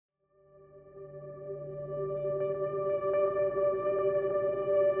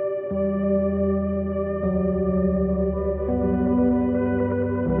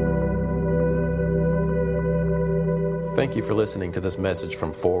Thank you for listening to this message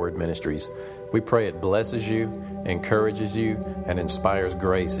from Forward Ministries. We pray it blesses you, encourages you, and inspires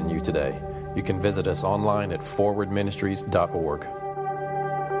grace in you today. You can visit us online at forwardministries.org.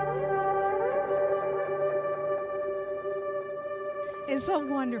 It's so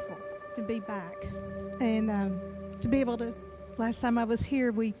wonderful to be back and to be able to. Last time I was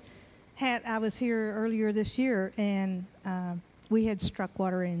here, I was here earlier this year, and we had struck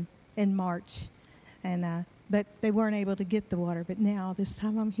water in March, and but they weren't able to get the water. But now this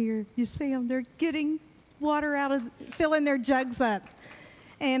time I'm here, you see them; they're getting water filling their jugs up,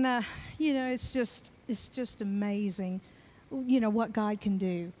 and it's just amazing, what God can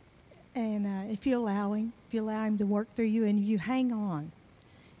do, and if you allow Him to work through you, and you hang on,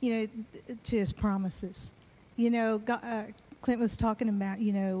 to His promises. God, Clint was talking about,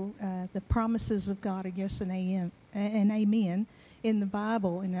 the promises of God are yes and amen in the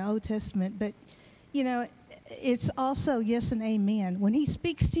Bible, in the Old Testament. But, it's also yes and amen when He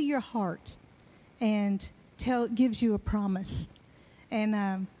speaks to your heart and gives you a promise.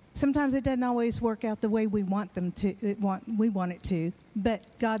 And sometimes it doesn't always work out the way we want it to. But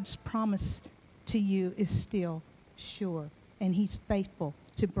God's promise to you is still sure, and He's faithful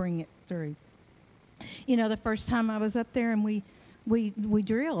to bring it through. The first time I was up there and we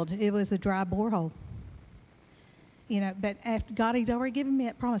drilled, it was a dry borehole. But after God had already given me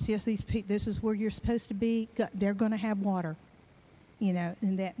that promise, yes, this is where you're supposed to be. They're going to have water.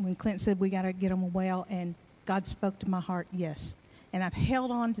 And that when Clint said we got to get them a well, and God spoke to my heart, yes. And I've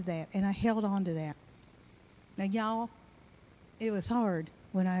held on to that, and I held on to that. Now, y'all, it was hard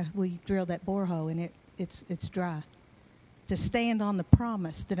when we drilled that borehole, and it's dry. To stand on the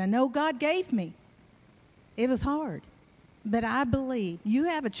promise that I know God gave me. It was hard. But I believe you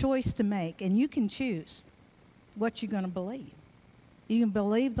have a choice to make, and you can choose what you're going to believe. You can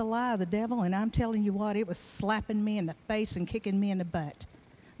believe the lie of the devil, and I'm telling you what, it was slapping me in the face and kicking me in the butt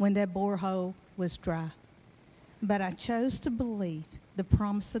when that borehole was dry. But I chose to believe the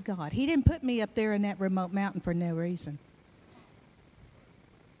promise of God. He didn't put me up there in that remote mountain for no reason.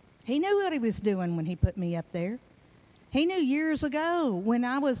 He knew what He was doing when He put me up there. He knew years ago when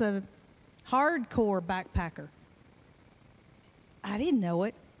I was a hardcore backpacker. I didn't know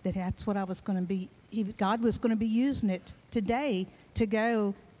it, that's what I was going to be. God was going to be using it today to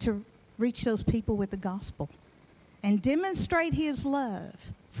go to reach those people with the gospel and demonstrate His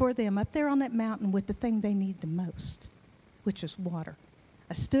love for them up there on that mountain with the thing they need the most, which is water.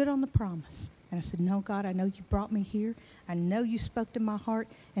 I stood on the promise, and I said, no, God, I know You brought me here. I know You spoke to my heart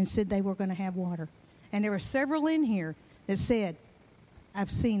and said they were going to have water. And there were several in here that said,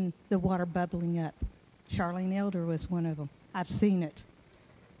 I've seen the water bubbling up. Charlene Elder was one of them. I've seen it.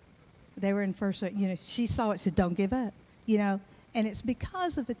 They were in first, she saw it, said, don't give up, and it's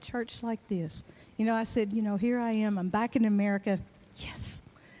because of a church like this. I said, here I am, I'm back in America. Yes.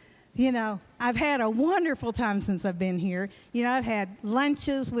 I've had a wonderful time since I've been here. I've had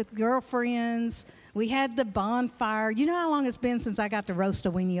lunches with girlfriends. We had the bonfire. You know how long it's been since I got to roast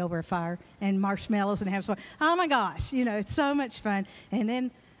a weenie over a fire and marshmallows and have some. Oh, my gosh. It's so much fun. And then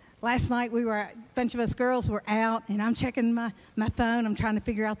last night a bunch of us girls were out, and I'm checking my phone. I'm trying to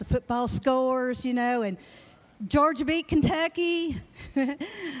figure out the football scores, and Georgia beat Kentucky.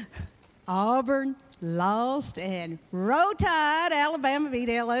 Auburn lost, and Roll Tide, Alabama beat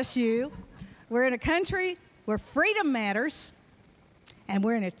LSU. We're in a country where freedom matters, and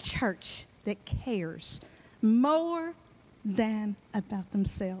we're in a church that cares more than about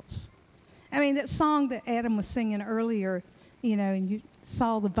themselves. I mean, that song that Adam was singing earlier, and you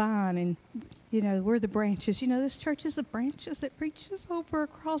saw the vine, and, we're the branches. This church is the branches that reaches over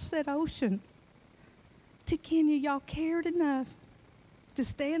across that ocean. To Kenya, y'all cared enough to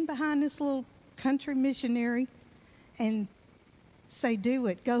stand behind this little country missionary and say, do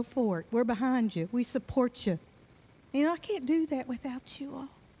it, go for it. We're behind you. We support you. I can't do that without you all.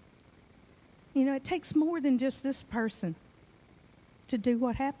 It takes more than just this person to do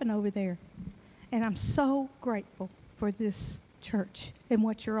what happened over there. And I'm so grateful for this church and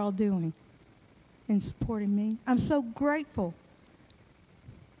what you're all doing and supporting me. I'm so grateful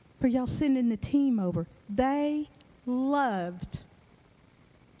for y'all sending the team over. They loved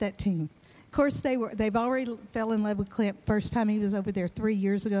that team. Of course, they've already fell in love with Clint first time he was over there 3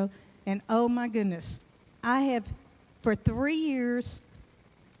 years ago. And oh my goodness, I have for 3 years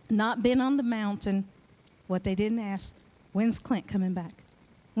not been on the mountain. What they didn't ask, when's Clint coming back?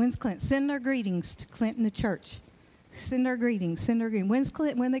 When's Clint? Send our greetings to Clint and the church. Send our greetings. When's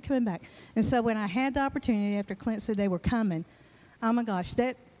Clint? When are they coming back? And so when I had the opportunity after Clint said they were coming, oh my gosh,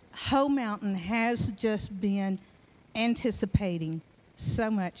 that whole mountain has just been anticipating so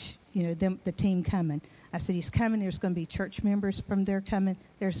much, the team coming. I said, he's coming. There's going to be church members from there coming.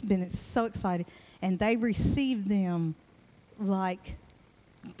 It's so excited. And they received them like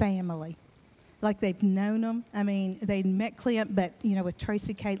family, like they've known them. I mean, they met Clint, but, with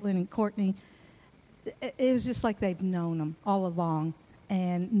Tracy, Caitlin, and Courtney, it was just like they've known them all along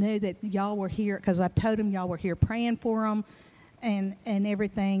and knew that y'all were here because I've told them y'all were here praying for them and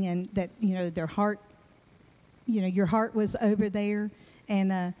everything, and that, their heart, your heart was over there.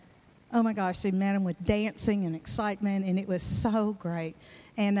 And, oh, my gosh, they met them with dancing and excitement, and it was so great.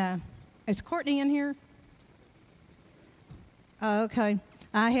 And is Courtney in here? Oh, okay.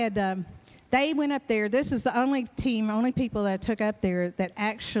 They went up there. This is the only people that I took up there that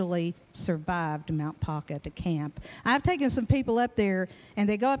actually survived Mount Paca to camp. I've taken some people up there, and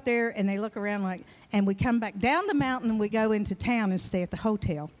they go up there, and they look around and we come back down the mountain, and we go into town and stay at the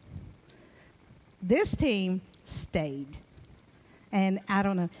hotel. This team stayed. And I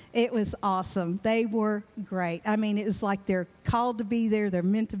don't know, it was awesome. They were great. I mean, it was like they're called to be there. They're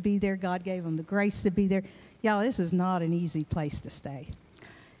meant to be there. God gave them the grace to be there. Y'all, this is not an easy place to stay.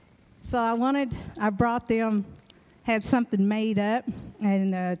 So I brought them, had something made up,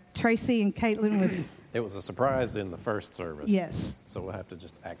 and Tracy and Caitlin was... It was a surprise in the first service. Yes. So we'll have to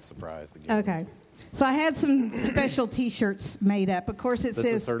just act surprised again. Okay. So I had some special T-shirts made up. Of course, it says...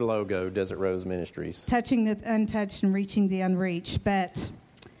 This is her logo, Desert Rose Ministries. Touching the untouched and reaching the unreached. But,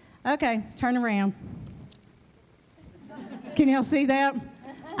 okay, turn around. Can y'all see that?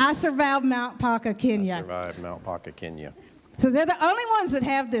 I survived Mount Paca, Kenya. I survived Mount Paca, Kenya. So they're the only ones that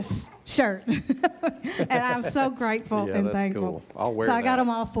have this shirt. And I'm so grateful and that's thankful. Cool. I'll wear that. So I got them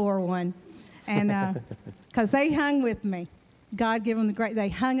all for one. And because they hung with me. God give them the great. They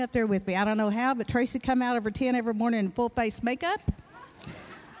hung up there with me. I don't know how, but Tracy come out of her tent every morning in full face makeup.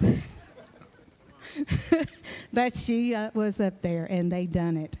 But she was up there, and they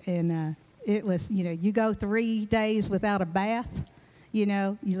done it. And it was, you go 3 days without a bath.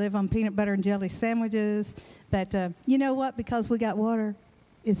 You live on peanut butter and jelly sandwiches. But you know what? Because we got water,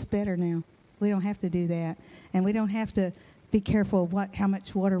 it's better now. We don't have to do that. And we don't have to be careful of how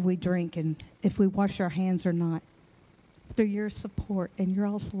much water we drink and if we wash our hands or not. Through your support and your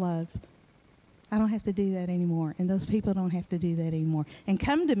all's love, I don't have to do that anymore. And those people don't have to do that anymore. And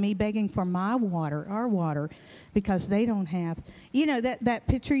come to me begging for my water, our water, because they don't have. That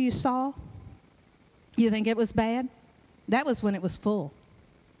picture you saw, you think it was bad? That was when it was full.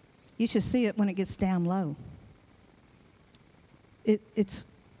 You should see it when it gets down low. It's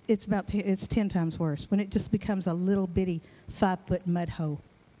 10 times worse when it just becomes a little bitty 5-foot mud hole.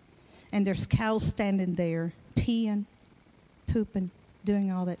 And there's cows standing there peeing, pooping,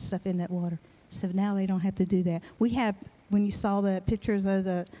 doing all that stuff in that water. So now they don't have to do that. We have, when you saw the pictures of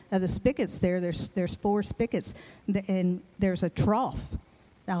the spigots there's 4 spigots, and there's a trough.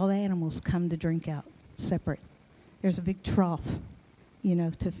 All the animals come to drink out separate. There's a big trough,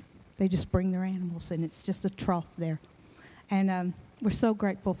 they just bring their animals, and it's just a trough there. And we're so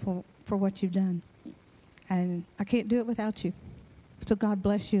grateful for what you've done. And I can't do it without you. So God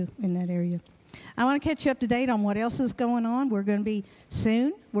bless you in that area. I want to catch you up to date on what else is going on. We're going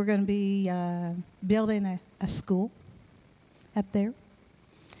to be building a school up there,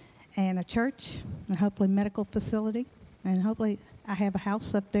 and a church, and hopefully medical facility, and hopefully I have a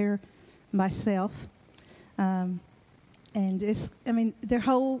house up there myself. And their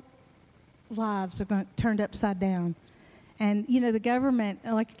whole lives are turned upside down. And, the government,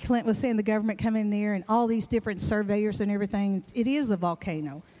 like Clint was saying, the government come in there and all these different surveyors and everything. It is a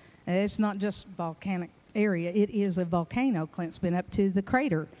volcano. It's not just volcanic area. It is a volcano. Clint's been up to the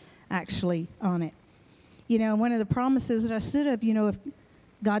crater, actually, on it. One of the promises that I stood up, if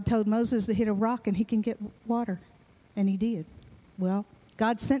God told Moses to hit a rock and he can get water, and he did. Well,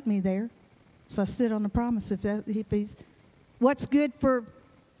 God sent me there, so I stood on the promise. What's good for a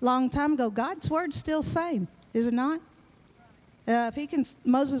long time ago, God's word's still the same, is it not? If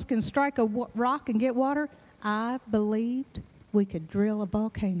Moses can strike a rock and get water, I believed we could drill a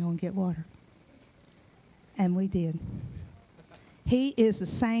volcano and get water. And we did. He is the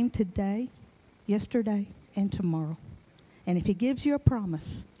same today, yesterday, and tomorrow. And if he gives you a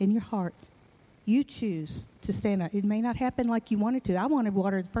promise in your heart, you choose to stand up. It may not happen like you wanted to. I wanted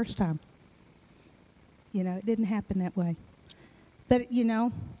water the first time. It didn't happen that way. But,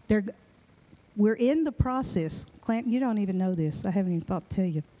 we're in the process. Clint, you don't even know this. I haven't even thought to tell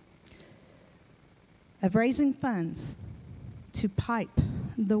you. Of raising funds to pipe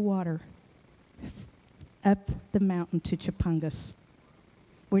the water up the mountain to Chapungas.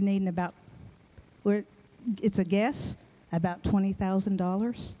 We're needing it's a guess, about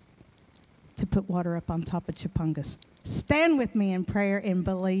 $20,000 to put water up on top of Chapungas. stand with me in prayer and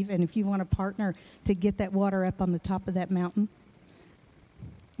believe. And if you want to partner to get that water up on the top of that mountain,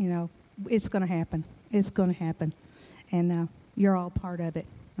 it's going to happen. It's going to happen. And you're all part of it.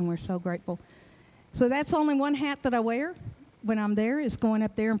 And we're so grateful. So that's only one hat that I wear when I'm there, is going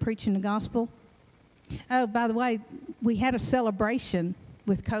up there and preaching the gospel. Oh, by the way, we had a celebration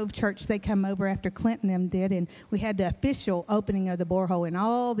with Cove Church. They come over after Clinton them did, and we had the official opening of the borehole, and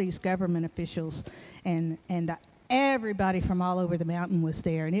all these government officials and everybody from all over the mountain was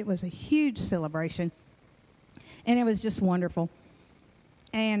there, and it was a huge celebration, and it was just wonderful.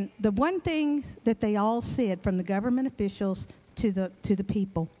 And the one thing that they all said, from the government officials to the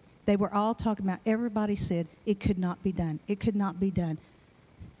people, they were all talking about, everybody said it could not be done. It could not be done.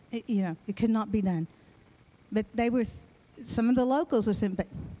 It could not be done. But some of the locals were saying, but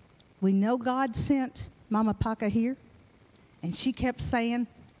we know God sent Mama Paca here, and she kept saying,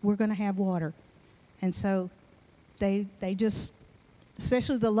 we're going to have water. And so they just,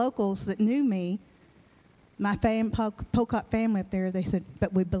 especially the locals that knew me, my Pocock family up there, they said,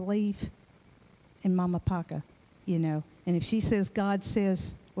 but we believe in Mama Paca, and if she says, God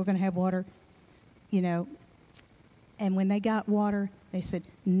says we're going to have water, and when they got water, they said,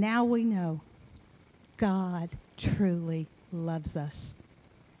 now we know God truly loves us.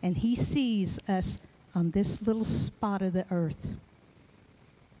 And he sees us on this little spot of the earth.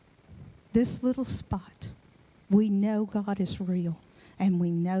 This little spot. We know God is real, and we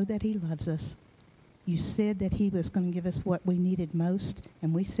know that he loves us. You said that he was going to give us what we needed most,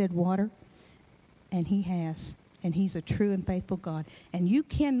 and we said water, and he has. And he's a true and faithful God. And you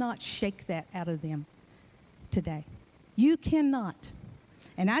cannot shake that out of them today. You cannot.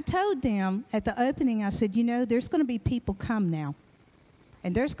 And I told them at the opening, I said, there's going to be people come now.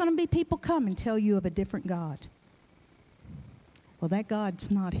 And there's going to be people come and tell you of a different God. Well, that God's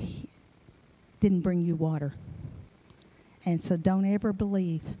didn't bring you water. And so don't ever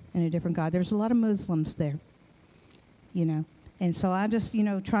believe in a different God. There's a lot of Muslims there, And so I just,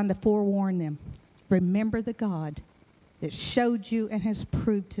 trying to forewarn them. Remember the God that showed you and has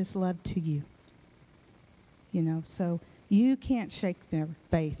proved his love to you. So you can't shake their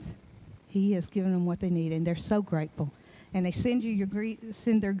faith. He has given them what they need, and they're so grateful. And they send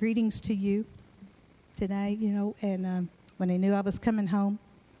send their greetings to you today, and when they knew I was coming home,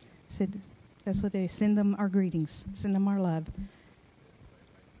 said, that's what they send them, our greetings, send them our love.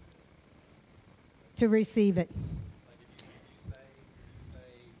 To receive it.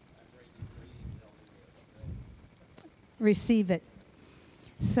 Receive it.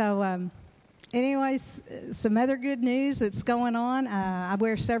 So, anyways, some other good news that's going on. I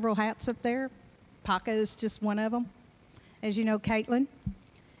wear several hats up there. Paca is just one of them. As you know, Caitlin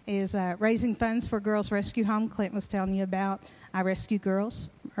is raising funds for Girls Rescue Home. Clint was telling you about. I rescue girls,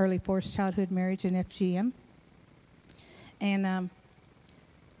 early forced childhood marriage, and FGM. And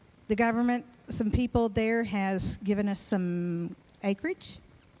the government, some people there has given us some acreage.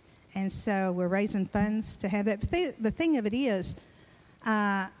 And so we're raising funds to have that. The thing of it is,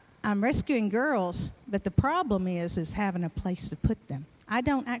 I'm rescuing girls, but the problem is having a place to put them. I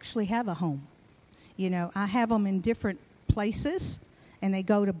don't actually have a home. I have them in different places, and they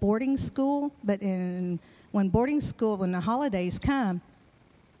go to boarding school. But when the holidays come,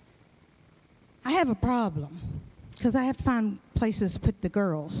 I have a problem because I have to find places to put the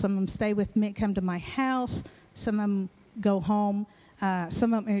girls. Some of them stay with me, come to my house. Some of them go home.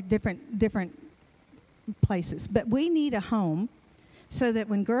 Some of them are different places. But we need a home so that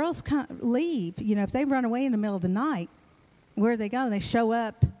when girls leave, if they run away in the middle of the night, where do they go? They show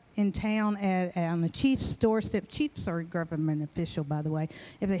up in town on the chief's doorstep. Chiefs are a government official, by the way.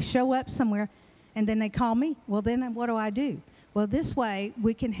 If they show up somewhere and then they call me, well, then what do I do? Well, this way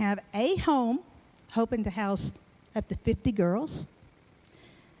we can have a home, hoping to house up to 50 girls,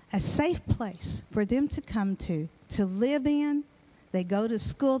 a safe place for them to come to live in. They go to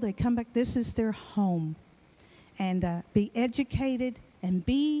school, they come back. This is their home. And be educated and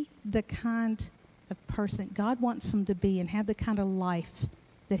be the kind of person God wants them to be and have the kind of life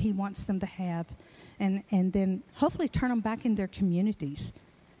that he wants them to have. And then hopefully turn them back in their communities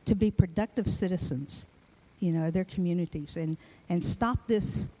to be productive citizens, their communities. And stop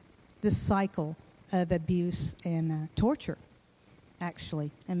this cycle of abuse and torture,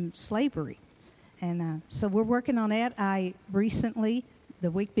 actually, and slavery. And so we're working on that. I recently, the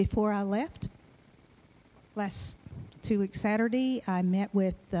week before I left, last 2 weeks Saturday, I met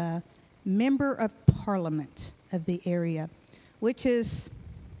with the member of parliament of the area, which is,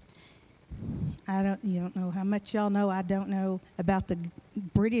 you don't know how much y'all know. I don't know about the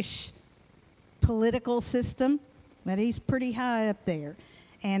British political system, but he's pretty high up there.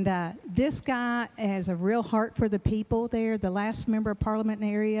 And this guy has a real heart for the people there. The last member of parliament in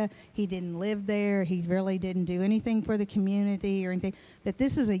the area, he didn't live there. He really didn't do anything for the community or anything. But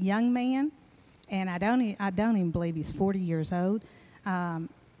this is a young man, and I don't even believe he's 40 years old.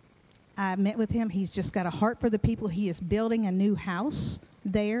 I met with him. He's just got a heart for the people. He is building a new house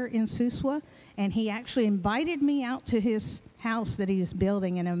there in Suswa, and he actually invited me out to his house that he was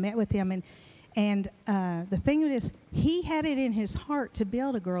building, and I met with him. And the thing is, he had it in his heart to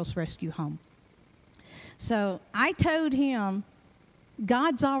build a girls' rescue home. So I told him,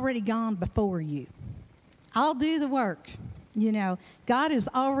 God's already gone before you. I'll do the work. You know, God has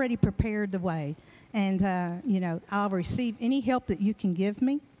already prepared the way. And, you know, I'll receive any help that you can give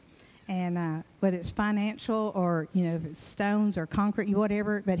me. And whether it's financial or, you know, if it's stones or concrete,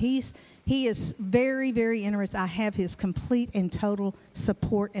 whatever. But he is very, very interested. I have his complete and total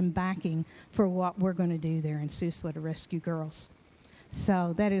support and backing for what we're going to do there in Suswa to rescue girls.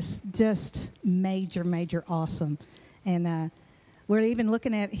 So that is just major, major awesome. And we're even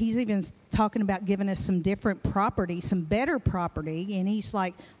looking at, he's even talking about giving us some different property, some better property. And he's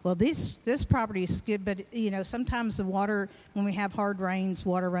like, well, this property is good, but, you know, sometimes the water, when we have hard rains,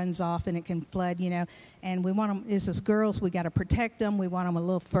 water runs off and it can flood, you know. And we want them, as girls, we got to protect them. We want them a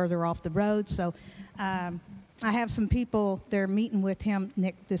little further off the road. So I have some people, they're meeting with him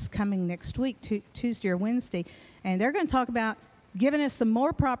this coming next week, Tuesday or Wednesday. And they're going to talk about giving us some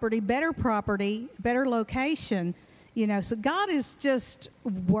more property, better location. You know, so God is just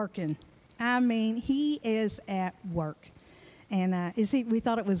working. I mean, he is at work. And we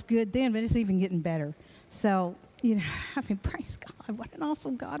thought it was good then, but it's even getting better. So, you know, I mean, praise God. What an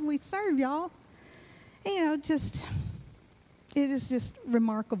awesome God we serve, y'all. And, you know, it is just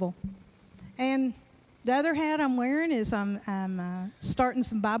remarkable. And the other hat I'm wearing is I'm starting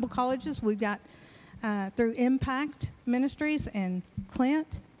some Bible colleges. We've got through Impact Ministries and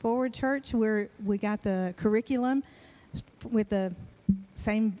Clint Forward Church, where we got the curriculum with the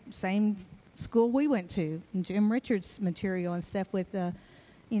same school we went to, Jim Richards material and stuff with the,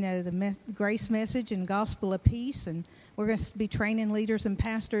 you know, the grace message and gospel of peace. And we're going to be training leaders and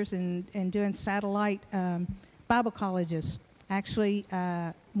pastors and doing satellite Bible colleges. Actually,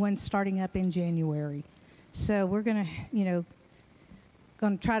 one starting up in January. So we're going to, you know,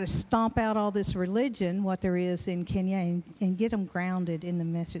 going to try to stomp out all this religion, what there is in Kenya, and get them grounded in the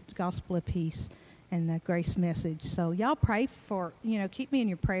message, gospel of peace and the grace message. So y'all pray for, you know, keep me in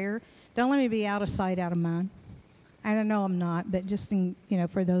your prayer. Don't let me be out of sight, out of mind. I don't know I'm not, but just in, you know,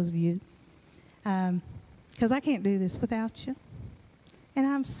 for those of you. Because I can't do this without you. And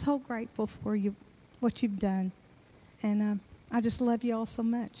I'm so grateful for you, what you've done. And I just love you all so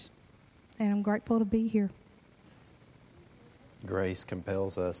much. And I'm grateful to be here. Grace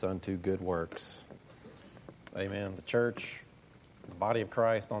compels us unto good works. Amen. The church, the body of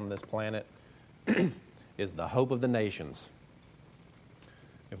Christ on this planet, is the hope of the nations.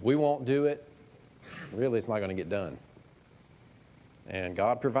 If we won't do it, really it's not going to get done. And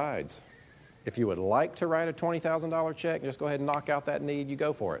God provides. If you would like to write a $20,000 check, just go ahead and knock out that need, you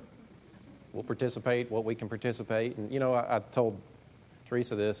go for it. We'll participate what we can participate. And, you know, I told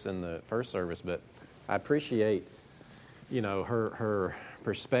Teresa this in the first service, but I appreciate, you know, her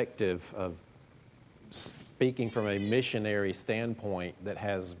perspective of speaking from a missionary standpoint that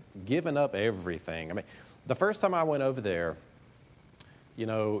has given up everything. I mean, the first time I went over there, you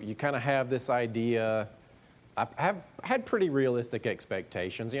know, you kind of have this idea. I have had pretty realistic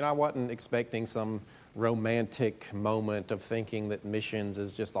expectations. You know, I wasn't expecting some romantic moment of thinking that missions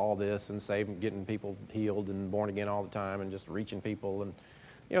is just all this and getting people healed and born again all the time and just reaching people. And,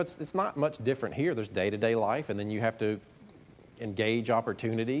 you know, it's not much different here. There's day-to-day life, and then you have to engage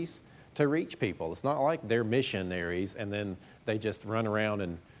opportunities to reach people. It's not like they're missionaries and then they just run around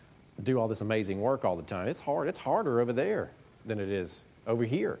and do all this amazing work all the time. It's hard. It's harder over there than it is over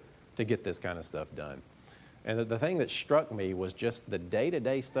here to get this kind of stuff done. And the thing that struck me was just the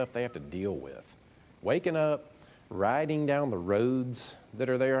day-to-day stuff they have to deal with. Waking up, riding down the roads that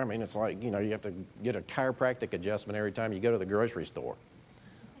are there. I mean, it's like, you know, you have to get a chiropractic adjustment every time you go to the grocery store.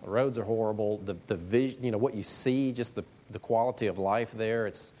 The roads are horrible. The vision, you know, what you see, just the quality of life there,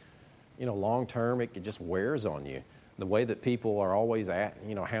 it's, you know, long term, it just wears on you. The way that people are always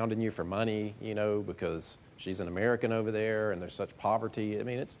hounding you for money, you know, because she's an American over there and there's such poverty. I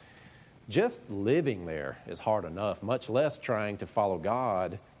mean, it's just living there is hard enough, much less trying to follow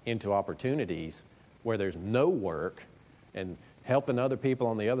God into opportunities where there's no work and helping other people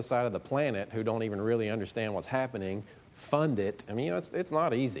on the other side of the planet who don't even really understand what's happening fund it. I mean, you know, it's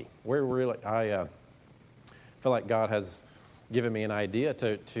not easy. I feel like God has given me an idea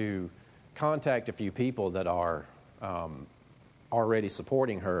to contact a few people that are already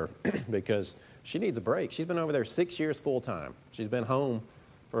supporting her because she needs a break. She's been over there 6 years full time. She's been home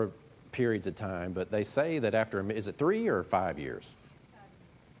for periods of time, but they say that after, is it 3 or 5 years?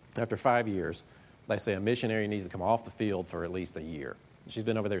 After 5 years, they say a missionary needs to come off the field for at least a year. She's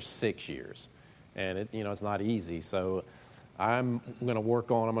been over there 6 years, and it's not easy. So I'm going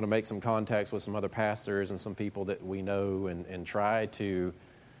to make some contacts with some other pastors and some people that we know and try to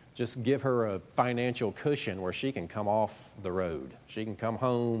just give her a financial cushion where she can come off the road. She can come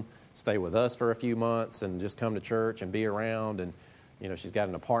home, stay with us for a few months, and just come to church and be around. And, she's got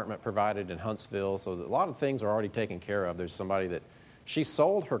an apartment provided in Huntsville, so a lot of things are already taken care of. There's somebody that she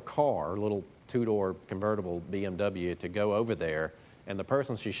sold her car, little two-door convertible BMW, to go over there, and the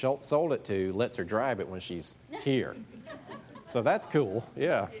person she sold it to lets her drive it when she's here. So that's cool.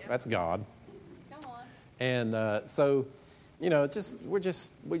 Yeah, that's God. Come on. And so, we just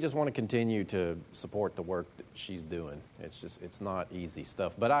want to continue to support the work that she's doing. It's not easy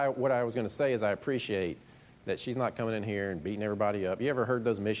stuff. But what I was going to say is I appreciate that she's not coming in here and beating everybody up. You ever heard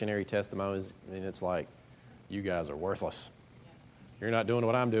those missionary testimonies? And it's like, you guys are worthless. You're not doing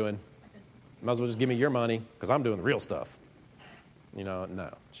what I'm doing. Might as well just give me your money because I'm doing the real stuff. No.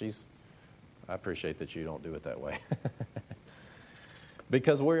 I appreciate that you don't do it that way.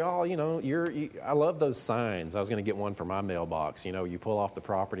 Because we're all, I love those signs. I was going to get one for my mailbox. You pull off the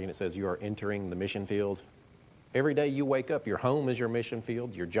property and it says you are entering the mission field. Every day you wake up, your home is your mission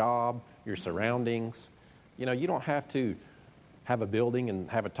field, your job, your surroundings. You don't have to have a building and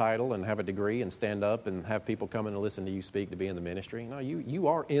have a title and have a degree and stand up and have people come in and listen to you speak to be in the ministry. No, you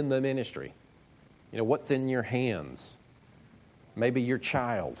are in the ministry. What's in your hands? Maybe your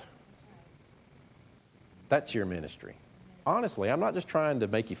child. That's your ministry. Honestly, I'm not just trying to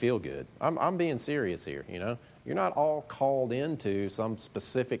make you feel good. I'm being serious here, You're not all called into some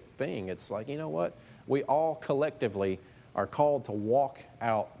specific thing. It's like, you know what? We all collectively are called to walk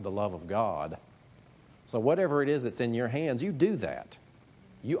out the love of God. So whatever it is that's in your hands, you do that.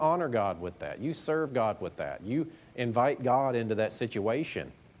 You honor God with that. You serve God with that. You invite God into that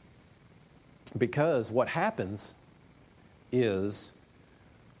situation. Because what happens is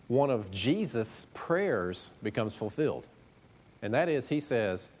one of Jesus' prayers becomes fulfilled. And that is, he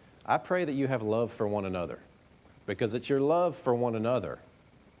says, I pray that you have love for one another. Because it's your love for one another,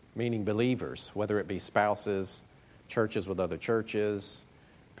 meaning believers, whether it be spouses, churches with other churches,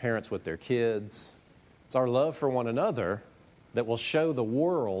 parents with their kids. It's our love for one another that will show the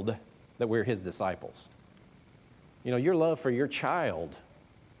world that we're his disciples. Your love for your child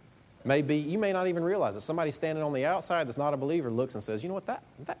you may not even realize it. Somebody standing on the outside that's not a believer looks and says, you know what,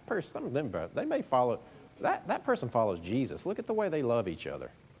 that person, some of them, they may follow, that person follows Jesus. Look at the way they love each other.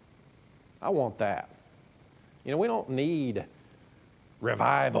 I want that. We don't need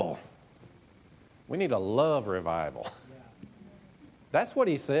revival. We need a love revival. That's what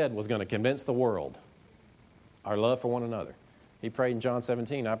he said was going to convince the world. Our love for one another. He prayed in John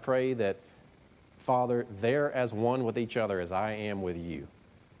 17, I pray that, Father, they're as one with each other as I am with you.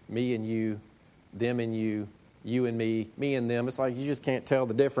 Me and you, them and you and me and them. It's like you just can't tell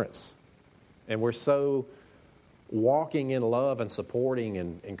the difference. And we're so walking in love and supporting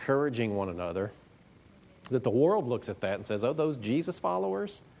and encouraging one another that the world looks at that and says, oh, those Jesus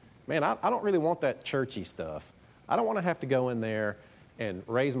followers? Man, I don't really want that churchy stuff. I don't want to have to go in there and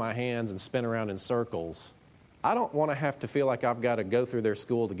raise my hands and spin around in circles. I don't want to have to feel like I've got to go through their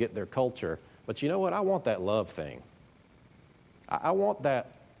school to get their culture. But you know what? I want that love thing. I want that.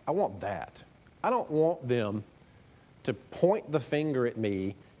 I want that. I don't want them to point the finger at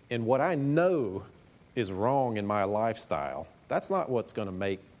me in what I know is wrong in my lifestyle. That's not what's going to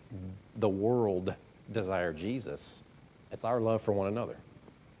make the world desire Jesus. It's our love for one another.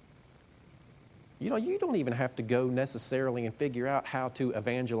 You don't even have to go necessarily and figure out how to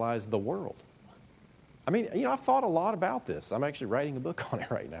evangelize the world. I mean, I've thought a lot about this. I'm actually writing a book on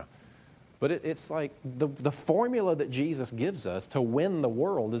it right now. But it's like the formula that Jesus gives us to win the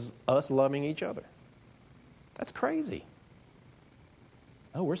world is us loving each other. That's crazy.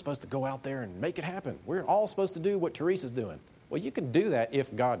 Oh, we're supposed to go out there and make it happen. We're all supposed to do what Teresa's doing. Well, you can do that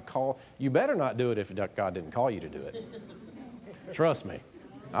if God call. You better not do it if God didn't call you to do it. Trust me.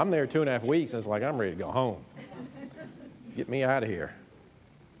 I'm there 2.5 weeks and it's like I'm ready to go home. Get me out of here.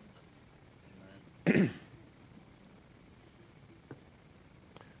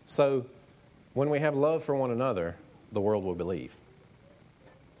 So, when we have love for one another, the world will believe.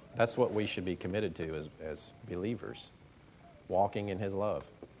 That's what we should be committed to as believers, walking in his love.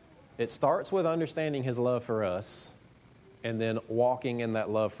 It starts with understanding his love for us and then walking in that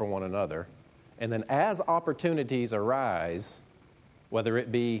love for one another. And then as opportunities arise, whether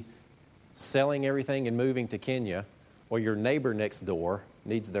it be selling everything and moving to Kenya or your neighbor next door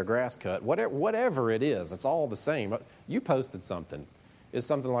needs their grass cut, whatever it is, it's all the same. You posted something. It's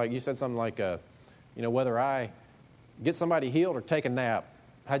something like, you said something like, whether I get somebody healed or take a nap.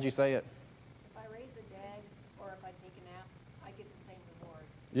 How'd you say it? If I raise the dead or if I take a nap, I get the same reward.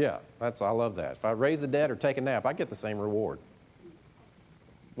 Yeah, I love that. If I raise the dead or take a nap, I get the same reward.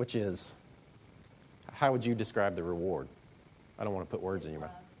 Which is, how would you describe the reward? I don't want to put words in your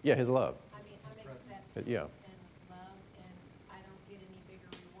mouth. Yeah, His love. I mean, I'm accepted Yeah. and loved, and I don't get any bigger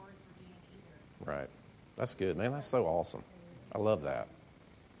reward for being either. Right. That's good, man. That's so awesome. I love that.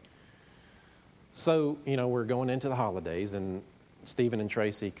 So, we're going into the holidays, and Stephen and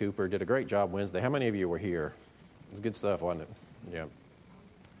Tracy Cooper did a great job Wednesday. How many of you were here? It was good stuff, wasn't it? Yeah.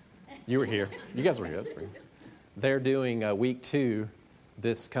 You were here. You guys were here. That's pretty good. They're doing week 2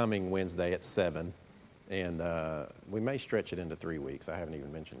 this coming Wednesday at 7, and we may stretch it into 3 weeks. I haven't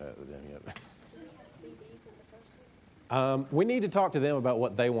even mentioned that to them yet. We need to talk to them about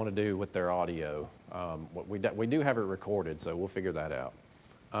what they want to do with their audio. We do have it recorded, so we'll figure that out.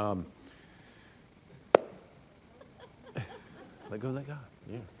 Let go, let God.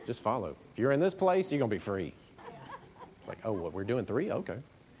 Yeah, just follow. If you're in this place, you're going to be free. It's like, oh, what, we're doing 3? Okay.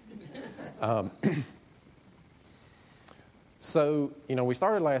 So, we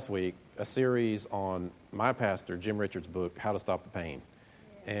started last week a series on my pastor, Jim Richards' book, How to Stop the Pain.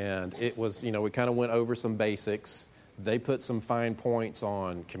 And it was, we kind of went over some basics. They put some fine points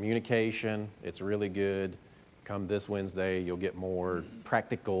on communication. It's really good. Come this Wednesday, you'll get more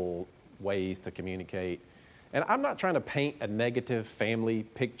practical ways to communicate. And I'm not trying to paint a negative family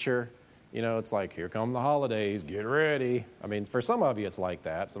picture. It's like, here come the holidays, get ready. I mean, for some of you it's like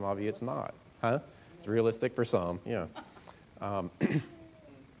that. Some of you it's not. Huh? It's realistic for some, yeah.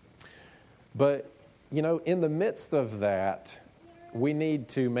 But, in the midst of that, we need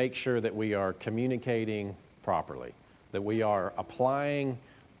to make sure that we are communicating properly, that we are applying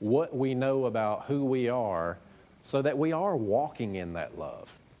what we know about who we are so that we are walking in that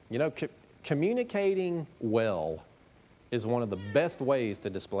love. Communicating well is one of the best ways to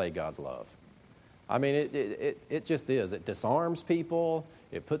display God's love. I mean, it just is. It disarms people.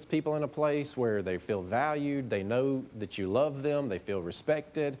 It puts people in a place where they feel valued. They know that you love them. They feel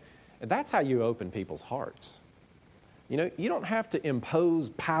respected. And that's how you open people's hearts. You don't have to impose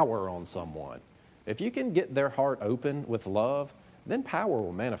power on someone. If you can get their heart open with love, then power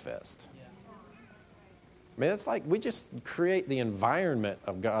will manifest. I mean, it's like we just create the environment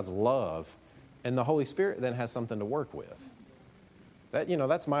of God's love, and the Holy Spirit then has something to work with.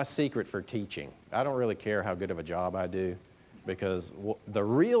 That's my secret for teaching. I don't really care how good of a job I do, because the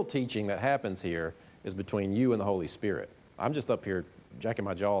real teaching that happens here is between you and the Holy Spirit. I'm just up here jacking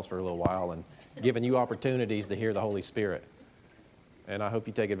my jaws for a little while and giving you opportunities to hear the Holy Spirit. And I hope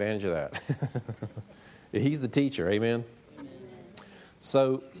you take advantage of that. He's the teacher, amen?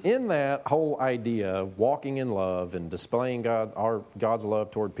 So in that whole idea, walking in love and displaying God's love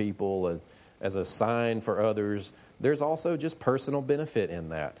toward people as a sign for others, there's also just personal benefit in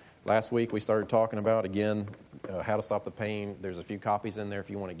that. Last week we started talking about, again, How to Stop the Pain. There's a few copies in there if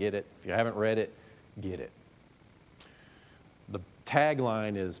you want to get it. If you haven't read it, get it. The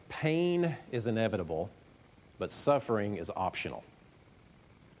tagline is, pain is inevitable, but suffering is optional.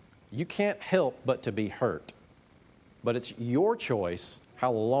 You can't help but to be hurt. But it's your choice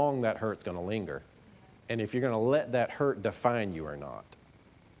how long that hurt's going to linger, and if you're going to let that hurt define you or not.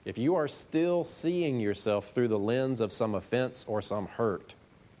 If you are still seeing yourself through the lens of some offense or some hurt,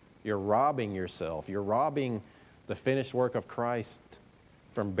 you're robbing yourself. You're robbing the finished work of Christ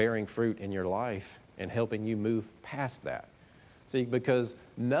from bearing fruit in your life and helping you move past that. See, because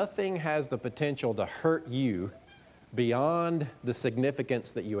nothing has the potential to hurt you beyond the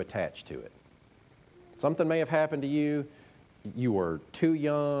significance that you attach to it. Something may have happened to you. You were too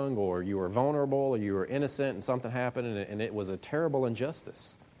young, or you were vulnerable, or you were innocent, and something happened, and it was a terrible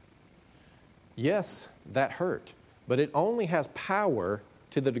injustice. Yes, that hurt, but it only has power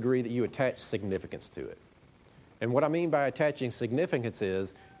to the degree that you attach significance to it. And what I mean by attaching significance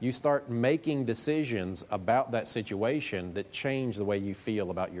is you start making decisions about that situation that change the way you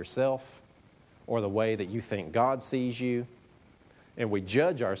feel about yourself or the way that you think God sees you. And we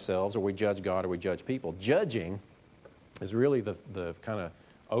judge ourselves, or we judge God, or we judge people. Judging is really the kind of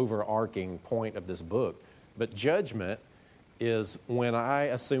overarching point of this book. But judgment is when I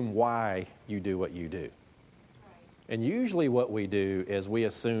assume why you do what you do. That's right. And usually what we do is we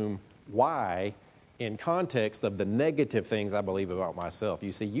assume why in context of the negative things I believe about myself.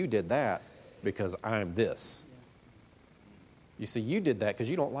 You see, you did that because I'm this. You see, you did that because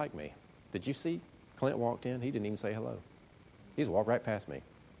you don't like me. Did you see Clint walked in? He didn't even say hello. He's walked right past me.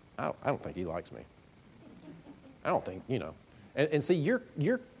 I don't think he likes me. I don't think, And see,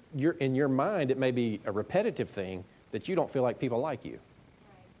 you're in your mind, it may be a repetitive thing that you don't feel like people like you.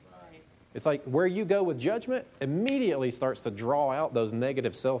 Right. It's like where you go with judgment immediately starts to draw out those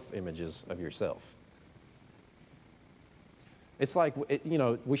negative self-images of yourself. It's like,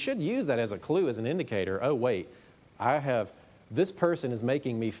 we should use that as a clue, as an indicator. Oh, wait, this person is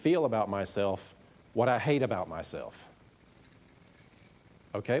making me feel about myself what I hate about myself.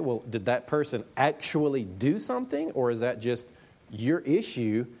 Okay, well, did that person actually do something? Or is that just your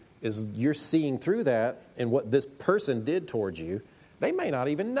issue is you're seeing through that and what this person did towards you? They may not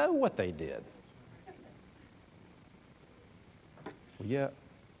even know what they did. Well, yeah,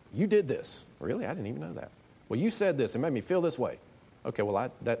 you did this. Really? I didn't even know that. Well, you said this. It made me feel this way. Okay, well, I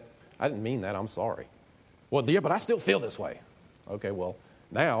didn't mean that. I'm sorry. Well, yeah, but I still feel this way. Okay, well,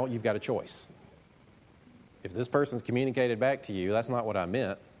 now you've got a choice. If this person's communicated back to you, that's not what I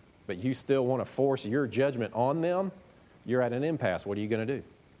meant, but you still want to force your judgment on them, you're at an impasse. What are you going to do?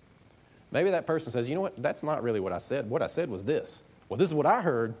 Maybe that person says, you know what, that's not really what I said. What I said was this. Well, this is what I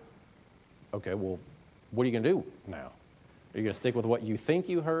heard. Okay, well, what are you going to do now? Are you going to stick with what you think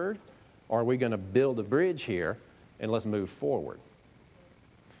you heard? Or are we going to build a bridge here and let's move forward?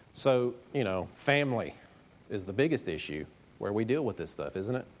 So, family is the biggest issue where we deal with this stuff,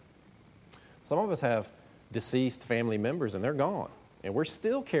 isn't it? Some of us have deceased family members and they're gone. And we're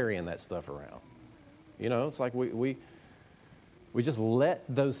still carrying that stuff around. It's like we just let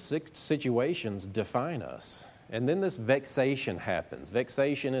those situations define us. And then this vexation happens.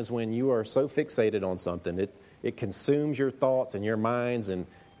 Vexation is when you are so fixated on something, it consumes your thoughts and your minds, and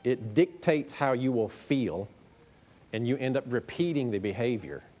it dictates how you will feel, and you end up repeating the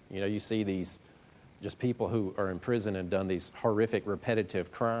behavior. You see these just people who are in prison and done these horrific,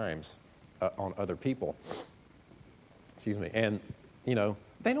 repetitive crimes on other people. Excuse me. And,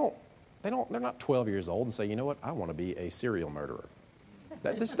 they're not 12 years old and say, you know what, I want to be a serial murderer.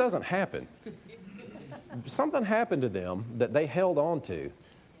 This doesn't happen. Something happened to them that they held on to,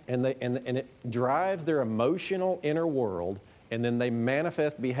 and it drives their emotional inner world, and then they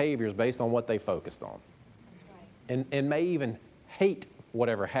manifest behaviors based on what they focused on. That's right. And may even hate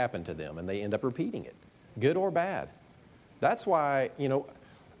whatever happened to them, and they end up repeating it, good or bad. That's why, I don't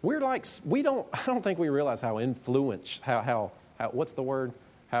think we realize how influenced, how what's the word?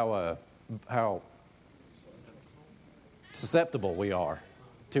 How susceptible we are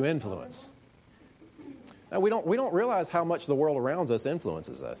to influence. Now, we don't realize how much the world around us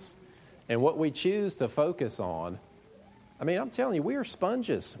influences us. And what we choose to focus on, I'm telling you, we are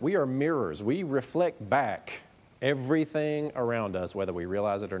sponges. We are mirrors. We reflect back everything around us, whether we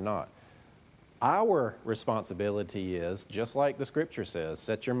realize it or not. Our responsibility is, just like the Scripture says,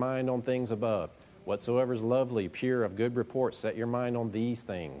 set your mind on things above. Whatsoever is lovely, pure, of good report, set your mind on these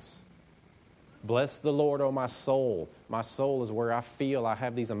things. Bless the Lord, O my soul. My soul is where I feel I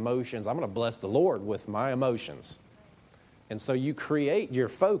have these emotions. I'm going to bless the Lord with my emotions. And so you create your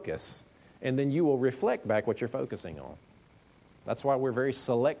focus, and then you will reflect back what you're focusing on. That's why we're very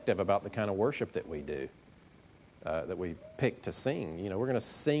selective about the kind of worship that we do, that we pick to sing. We're going to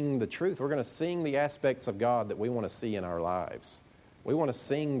sing the truth. We're going to sing the aspects of God that we want to see in our lives. We want to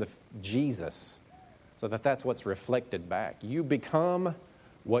sing Jesus so that that's what's reflected back. You become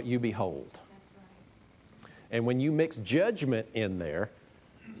what you behold. That's right. And when you mix judgment in there,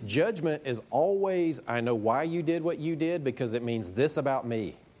 judgment is always, I know why you did what you did because it means this about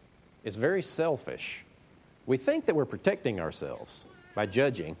me. It's very selfish. We think that we're protecting ourselves by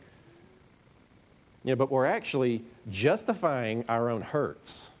judging, but we're actually justifying our own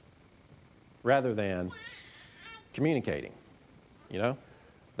hurts rather than communicating.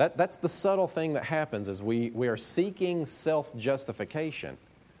 That's the subtle thing that happens is we are seeking self-justification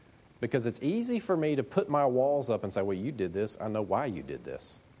because it's easy for me to put my walls up and say, well, you did this. I know why you did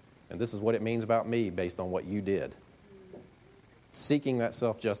this. And this is what it means about me based on what you did. Seeking that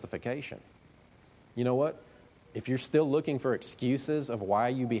self-justification. You know what? If you're still looking for excuses of why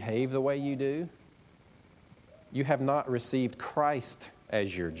you behave the way you do, you have not received Christ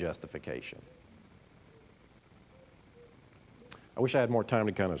as your justification. I wish I had more time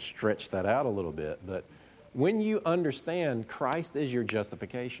to kind of stretch that out a little bit, but when you understand Christ is your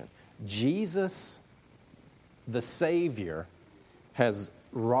justification, Jesus, the Savior, has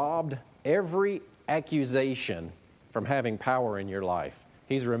robbed every accusation from having power in your life.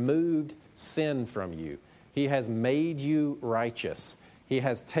 He's removed sin from you. He has made you righteous. He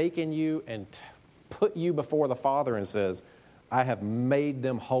has taken you and put you before the Father and says, I have made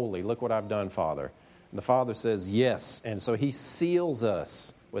them holy. Look what I've done, Father. And the Father says, yes. And so He seals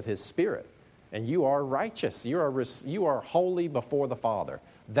us with His Spirit. And you are righteous. You are holy before the Father.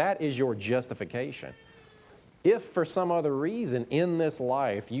 That is your justification. If for some other reason in this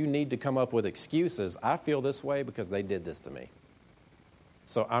life you need to come up with excuses, I feel this way because they did this to me.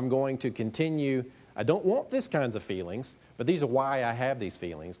 So I'm going to continue. I don't want these kinds of feelings, but these are why I have these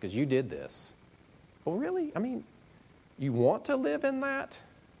feelings, because you did this. Well, really? I mean, you want to live in that?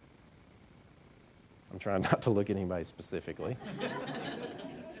 I'm trying not to look at anybody specifically.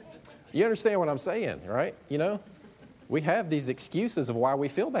 You understand what I'm saying, right? You know, we have these excuses of why we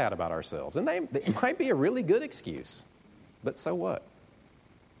feel bad about ourselves. And they might be a really good excuse, but so what?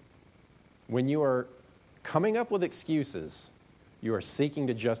 When you are coming up with excuses, you are seeking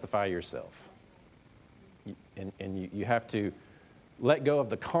to justify yourself. And you have to let go of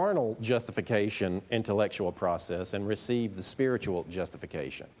the carnal justification intellectual process and receive the spiritual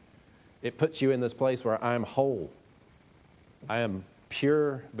justification. It puts you in this place where I am whole. I am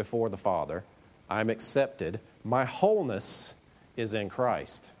pure before the Father. I am accepted. My wholeness is in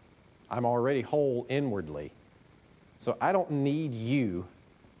Christ. I'm already whole inwardly. So I don't need you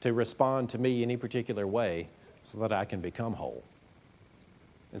to respond to me any particular way so that I can become whole.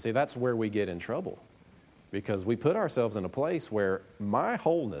 And see, that's where we get in trouble, because we put ourselves in a place where my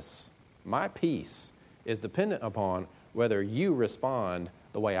wholeness, my peace, is dependent upon whether you respond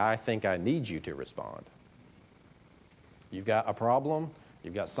the way I think I need you to respond. You've got a problem,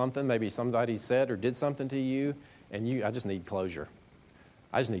 you've got something, maybe somebody said or did something to you, and I just need closure.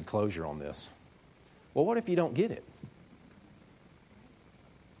 I just need closure on this. Well, what if you don't get it?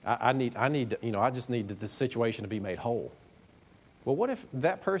 I just need this situation to be made whole. Well, what if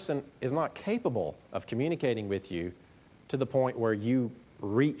that person is not capable of communicating with you to the point where you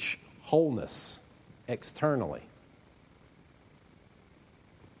reach wholeness externally?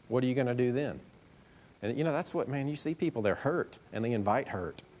 What are you going to do then? And that's what, man, you see people, they're hurt, and they invite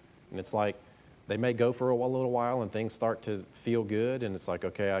hurt. And it's like they may go for a little while and things start to feel good, and it's like,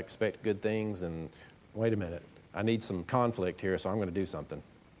 okay, I expect good things, and wait a minute, I need some conflict here, so I'm going to do something.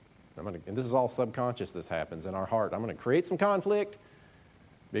 And this is all subconscious, this happens in our heart. I'm going to create some conflict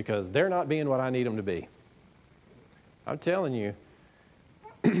because they're not being what I need them to be. I'm telling you,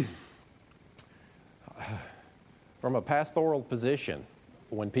 from a pastoral position,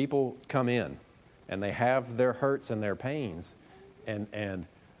 when people come in and they have their hurts and their pains and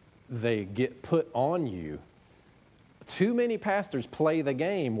they get put on you, too many pastors play the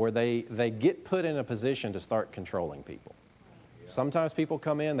game where they get put in a position to start controlling people. Sometimes people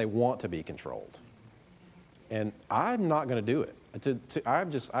come in, they want to be controlled. And I'm not going to do it.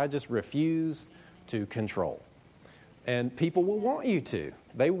 I just refuse to control. And people will want you to.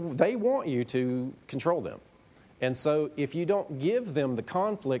 They want you to control them. And so if you don't give them the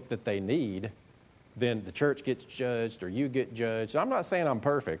conflict that they need, then the church gets judged or you get judged. I'm not saying I'm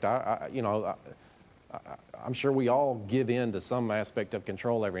perfect. I'm sure we all give in to some aspect of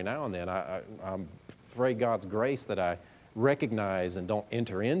control every now and then. I'm pray God's grace that I recognize and don't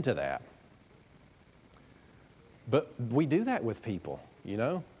enter into that. But we do that with people,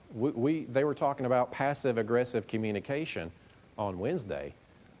 They were talking about passive-aggressive communication on Wednesday,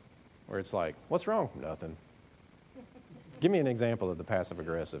 where it's like, what's wrong? Nothing. Give me an example of the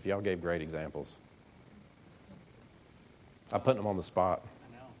passive-aggressive. Y'all gave great examples. I'm putting them on the spot.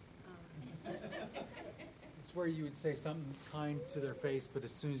 I know. It's where you would say something kind to their face, but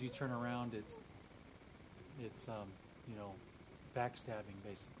as soon as you turn around, it's backstabbing,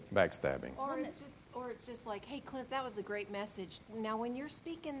 basically. Backstabbing. Or it's just like, hey, Clint, that was a great message. Now, when you're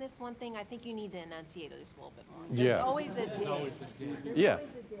speaking this one thing, I think you need to enunciate it just a little bit more. There's always a dig. There's always a dig. There's Yeah.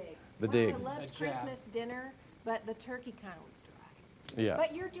 always a dig. The dig. I loved Christmas dinner, but the turkey kind of was dry. Yeah.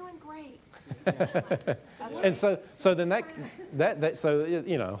 But you're doing great. And so then that's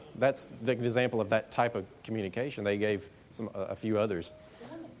the example of that type of communication. They gave a few others. The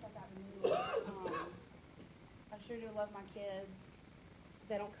one that stuck out to me was, I sure do love my kids.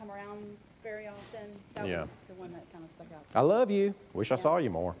 They don't come around very often. That Yeah. was the one that kind of stuck out to I me. love you. Wish I saw you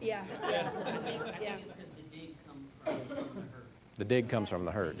more. Yeah. I think it's because the dig comes from the hurt. The dig comes from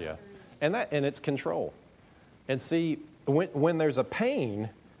the hurt, yeah. And it's control. And see, when there's a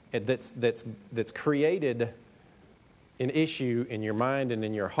pain that's created an issue in your mind and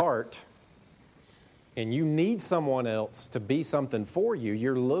in your heart, and you need someone else to be something for you,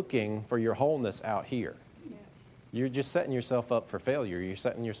 you're looking for your wholeness out here. You're just setting yourself up for failure. You're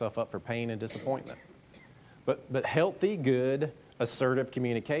setting yourself up for pain and disappointment. But healthy, good, assertive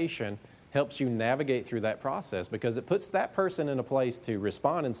communication helps you navigate through that process, because it puts that person in a place to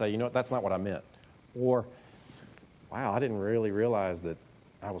respond and say, you know what, that's not what I meant. Or, wow, I didn't really realize that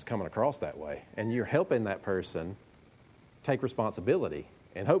I was coming across that way. And you're helping that person take responsibility,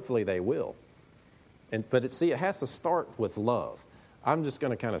 and hopefully they will. But it has to start with love. I'm just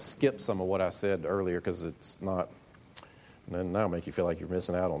going to kind of skip some of what I said earlier because it's not, and now it'll make you feel like you're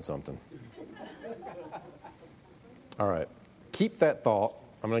missing out on something. All right. Keep that thought.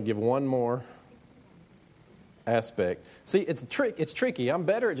 I'm going to give one more aspect. See, it's tricky. I'm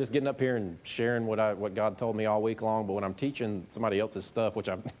better at just getting up here and sharing what God told me all week long, but when I'm teaching somebody else's stuff, which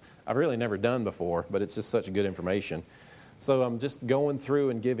I've really never done before, but it's just such good information. So I'm just going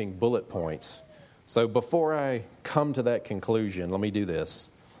through and giving bullet points. So before I come to that conclusion, let me do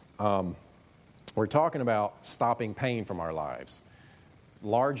this. We're talking about stopping pain from our lives.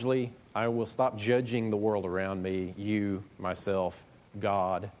 Largely, I will stop judging the world around me, you, myself,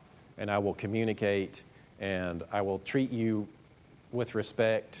 God, and I will communicate and I will treat you with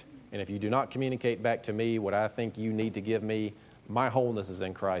respect. And if you do not communicate back to me what I think you need to give me, my wholeness is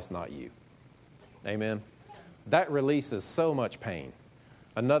in Christ, not you. Amen? That releases so much pain.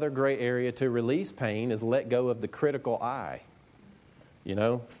 Another great area to release pain is let go of the critical eye. You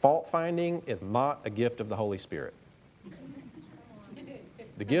know, fault finding is not a gift of the Holy Spirit.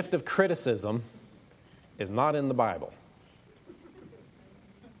 The gift of criticism is not in the Bible.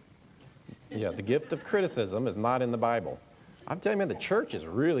 Yeah, the gift of criticism is not in the Bible. I'm telling you, man, the church is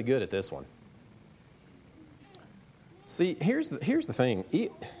really good at this one. See, here's the thing.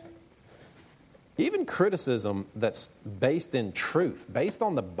 Even criticism that's based in truth, based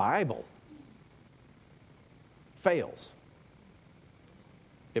on the Bible, fails.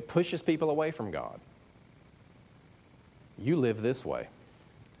 It pushes people away from God. You live this way,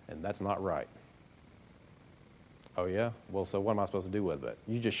 and that's not right. Oh, yeah? Well, so what am I supposed to do with it?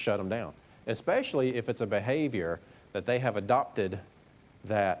 You just shut them down. Especially if it's a behavior that they have adopted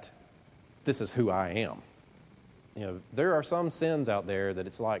that this is who I am. You know, there are some sins out there that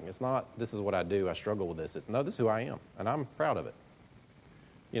it's not, this is what I do, I struggle with this. No, this is who I am, and I'm proud of it.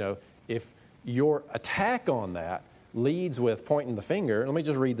 You know, if your attack on that leads with pointing the finger, let me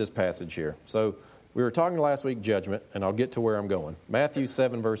just read this passage here. So we were talking last week, judgment, and I'll get to where I'm going. Matthew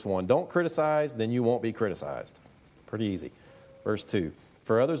 7, verse 1. Don't criticize, then you won't be criticized. Pretty easy. Verse 2.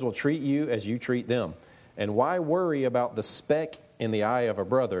 For others will treat you as you treat them. And why worry about the speck in the eye of a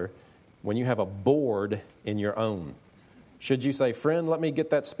brother when you have a board in your own? Should you say, friend, let me get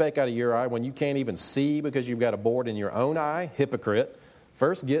that speck out of your eye when you can't even see because you've got a board in your own eye? Hypocrite.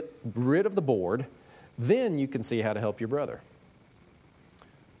 First get rid of the board, then you can see how to help your brother.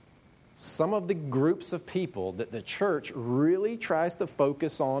 Some of the groups of people that the church really tries to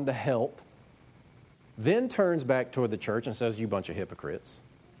focus on to help then turns back toward the church and says, you bunch of hypocrites.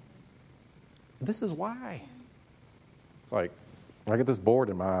 This is why. It's like, I get this board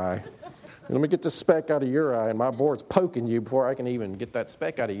in my eye. Let me get this speck out of your eye, and my board's poking you before I can even get that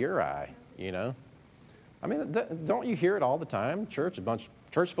speck out of your eye, you know? I mean, don't you hear it all the time? Church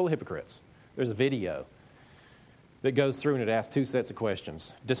full of hypocrites. There's a video that goes through and it asks two sets of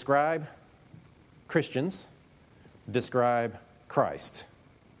questions. Describe Christians. Describe Christ.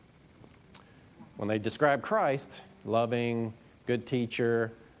 When they describe Christ, loving, good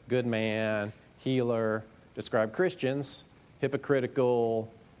teacher, good man, healer. Describe Christians,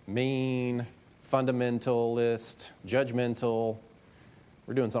 hypocritical, mean, fundamentalist, judgmental.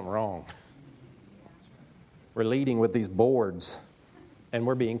 We're doing something wrong. We're leading with these boards, and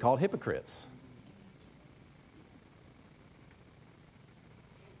we're being called hypocrites.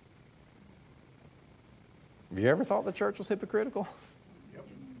 Have you ever thought the church was hypocritical? Yep.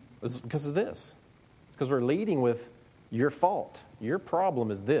 It's because of this. Because we're leading with your fault. Your problem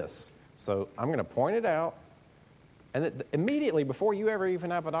is this. So I'm going to point it out. And immediately, before you ever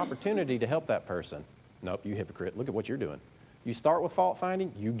even have an opportunity to help that person, nope, you hypocrite. Look at what you're doing. You start with fault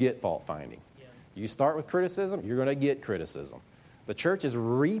finding, you get fault finding. Yeah. You start with criticism, you're going to get criticism. The church is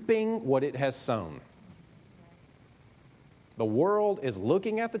reaping what it has sown. The world is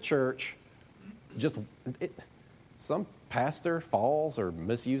looking at the church, some pastor falls or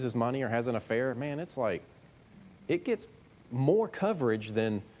misuses money or has an affair. Man, it's like, it gets more coverage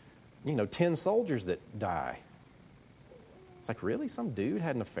than, 10 soldiers that die. It's like, really? Some dude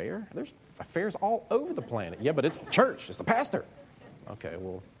had an affair? There's affairs all over the planet. Yeah, but it's the church. It's the pastor. Okay,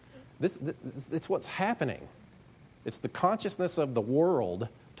 well, it's what's happening. It's the consciousness of the world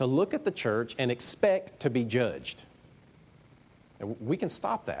to look at the church and expect to be judged. And we can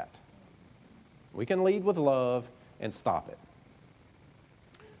stop that. We can lead with love and stop it.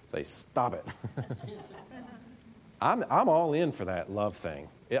 Say, stop it. I'm all in for that love thing.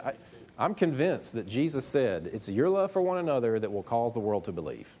 I'm convinced that Jesus said, it's your love for one another that will cause the world to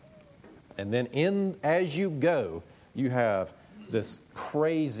believe. And then as you go, you have this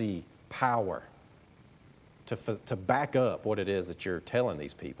crazy power to back up what it is that you're telling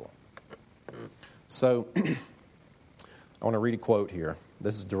these people. So I want to read a quote here.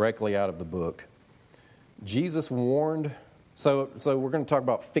 This is directly out of the book. Jesus warned, so we're going to talk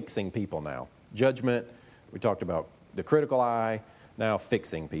about fixing people now. Judgment, we talked about the critical eye, now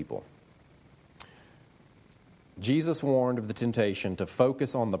fixing people. Jesus warned of the temptation to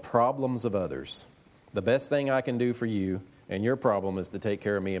focus on the problems of others. The best thing I can do for you and your problem is to take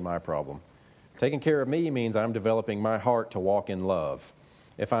care of me and my problem. Taking care of me means I'm developing my heart to walk in love.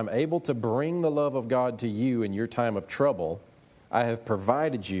 If I'm able to bring the love of God to you in your time of trouble, I have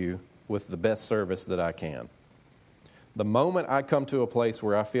provided you with the best service that I can. The moment I come to a place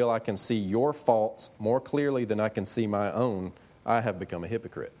where I feel I can see your faults more clearly than I can see my own, I have become a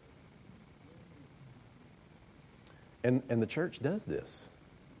hypocrite. And the church does this.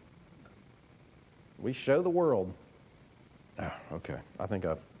 We show the world. Oh, okay, I think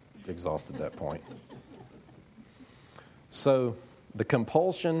I've exhausted that point. So, the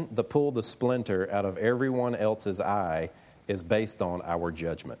compulsion to pull the splinter out of everyone else's eye is based on our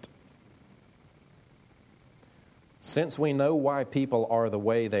judgment. Since we know why people are the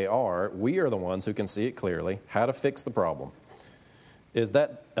way they are, we are the ones who can see it clearly, how to fix the problem. It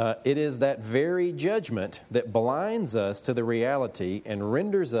is that very judgment that blinds us to the reality and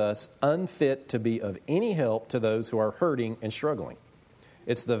renders us unfit to be of any help to those who are hurting and struggling.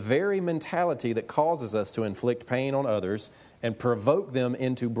 It's the very mentality that causes us to inflict pain on others and provoke them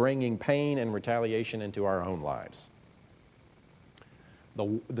into bringing pain and retaliation into our own lives.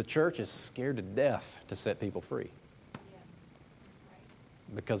 The church is scared to death to set people free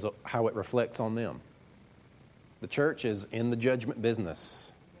because of how it reflects on them. The church is in the judgment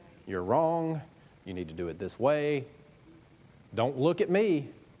business. You're wrong. You need to do it this way. Don't look at me.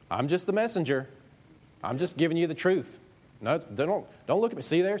 I'm just the messenger. I'm just giving you the truth. No, don't look at me.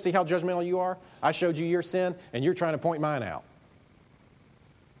 See there? See how judgmental you are? I showed you your sin, and you're trying to point mine out.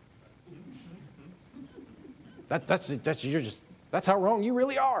 That's how wrong you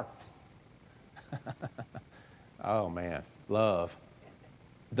really are. Oh man, love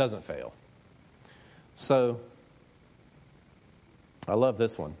doesn't fail. So, I love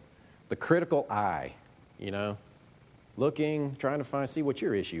this one. The critical eye, looking, trying to see what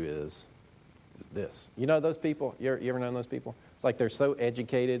your issue is this. You know those people? You ever known those people? It's like they're so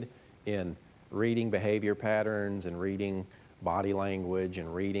educated in reading behavior patterns and reading body language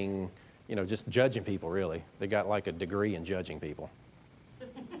and reading, just judging people, really. They got like a degree in judging people.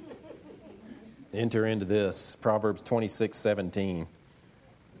 Enter into this, Proverbs 26:17.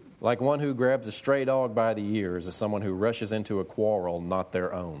 Like one who grabs a stray dog by the ears is someone who rushes into a quarrel not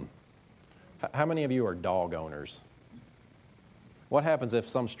their own. How many of you are dog owners? What happens if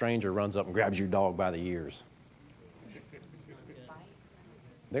some stranger runs up and grabs your dog by the ears?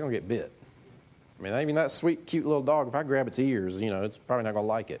 They're going to get bit. I mean, that sweet, cute little dog, if I grab its ears, it's probably not going to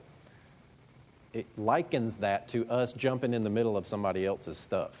like it. It likens that to us jumping in the middle of somebody else's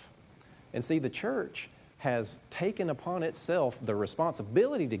stuff. And see, the church has taken upon itself the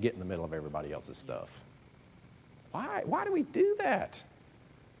responsibility to get in the middle of everybody else's stuff. Why? Why do we do that?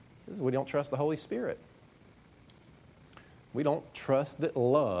 Because we don't trust the Holy Spirit. We don't trust that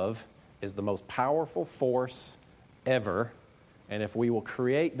love is the most powerful force ever, and if we will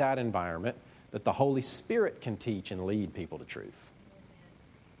create that environment, that the Holy Spirit can teach and lead people to truth.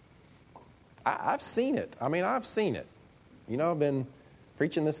 I've seen it. I've seen it. I've been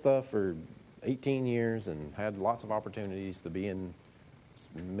preaching this stuff for 18 years and had lots of opportunities to be in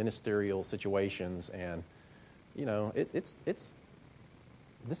ministerial situations, and it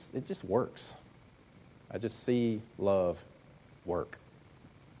just works. I just see love work.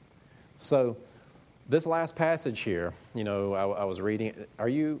 So this last passage here, I was reading it.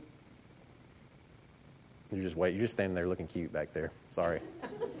 You're just standing there looking cute back there. Sorry.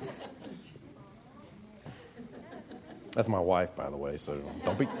 That's my wife, by the way, so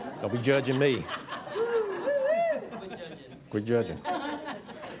don't be judging me. Quit judging.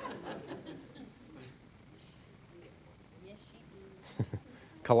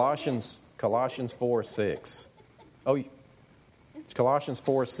 Colossians 4:6. Oh, it's Colossians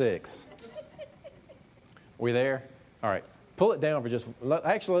 4:6. We there? All right. Pull it down for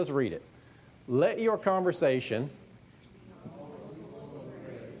let's read it. Let your conversation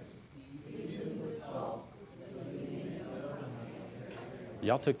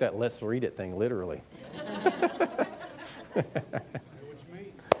Y'all took that let's read it thing literally.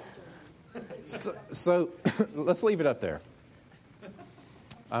 So let's leave it up there.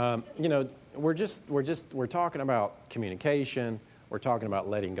 We're talking about communication. We're talking about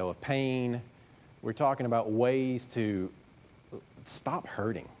letting go of pain. We're talking about ways to stop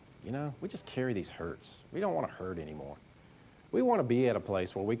hurting. We just carry these hurts. We don't want to hurt anymore. We want to be at a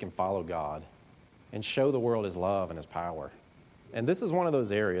place where we can follow God and show the world His love and His power. And this is one of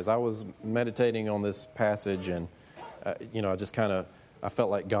those areas. I was meditating on this passage, and I felt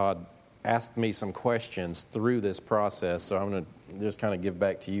like God asked me some questions through this process. So I'm going to just kind of give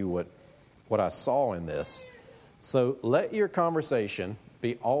back to you what I saw in this. So let your conversation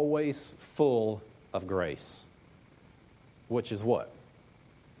be always full of grace, which is what?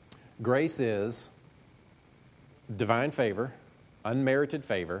 Grace is divine favor, unmerited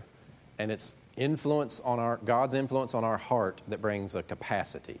favor, and it's God's influence on our heart that brings a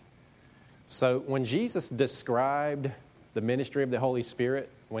capacity. So when Jesus described the ministry of the Holy Spirit,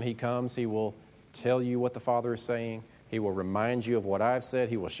 when He comes, He will tell you what the Father is saying. He will remind you of what I've said.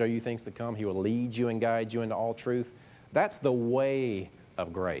 He will show you things to come. He will lead you and guide you into all truth. That's the way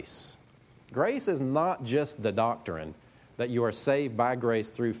of grace. Grace is not just the doctrine that you are saved by grace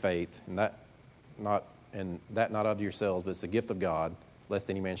through faith, and that not of yourselves, but it's the gift of God, lest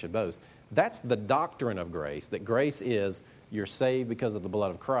any man should boast. That's the doctrine of grace, that grace is you're saved because of the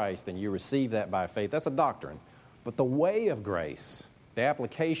blood of Christ, and you receive that by faith. That's a doctrine. But the way of grace, the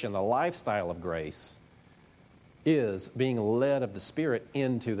application, the lifestyle of grace, is being led of the Spirit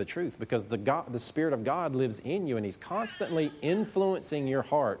into the truth, because the Spirit of God lives in you, and He's constantly influencing your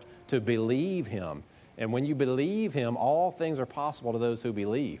heart to believe Him. And when you believe Him, all things are possible to those who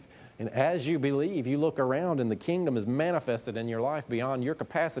believe. And as you believe, you look around and the kingdom is manifested in your life beyond your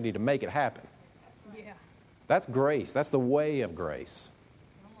capacity to make it happen. Yeah. That's grace. That's the way of grace.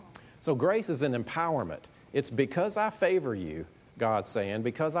 So grace is an empowerment. It's because I favor you, God's saying,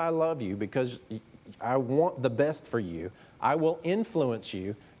 because I love you, because I want the best for you, I will influence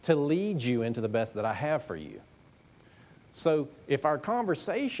you to lead you into the best that I have for you. So if our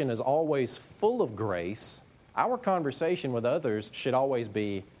conversation is always full of grace, our conversation with others should always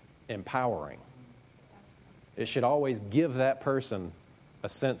be empowering. It should always give that person a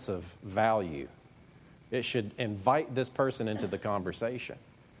sense of value. It should invite this person into the conversation.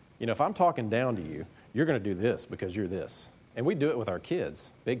 You know, if I'm talking down to you, you're going to do this because you're this. And we do it with our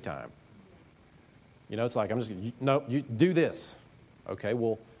kids, big time. You know, it's like, you do this. Okay,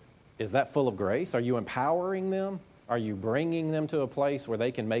 well, is that full of grace? Are you empowering them? Are you bringing them to a place where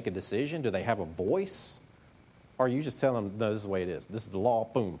they can make a decision? Do they have a voice? Or are you just telling them, no, this is the way it is. This is the law,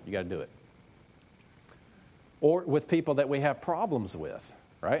 boom, you got to do it. Or with people that we have problems with,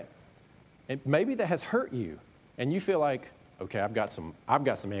 right? And maybe that has hurt you, and you feel like, okay, I've got some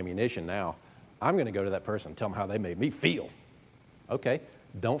ammunition now. I'm going to go to that person and tell them how they made me feel. Okay,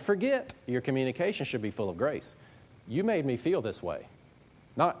 don't forget your communication should be full of grace. You made me feel this way.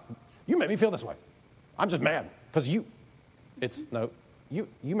 Not, you made me feel this way. I'm just mad because you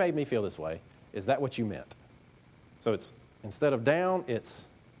made me feel this way. Is that what you meant? So it's, instead of down, it's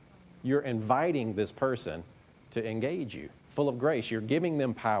you're inviting this person to engage you. Full of grace, you're giving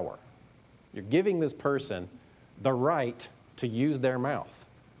them power. You're giving this person the right to use their mouth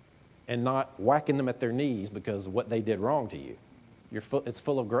and not whacking them at their knees because of what they did wrong to you. It's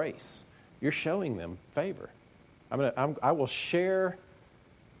full of grace. You're showing them favor. I will share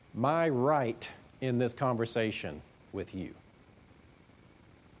my right in this conversation with you.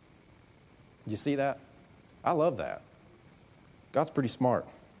 You see that? I love that. God's pretty smart.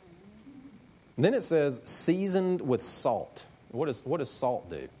 And then it says, seasoned with salt. What does salt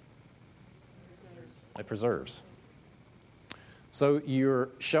do? It preserves. So you're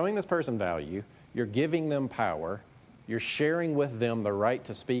showing this person value. You're giving them power. You're sharing with them the right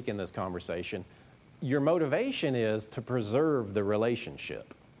to speak in this conversation. Your motivation is to preserve the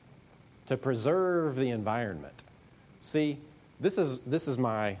relationship, to preserve the environment. See, this is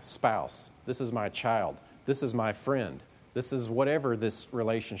my spouse. This is my child. This is my friend. This is whatever this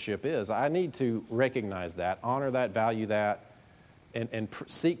relationship is. I need to recognize that, honor that, value that, and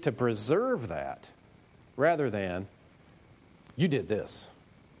seek to preserve that rather than, you did this.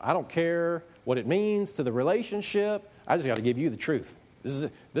 I don't care what it means to the relationship. I just got to give you the truth.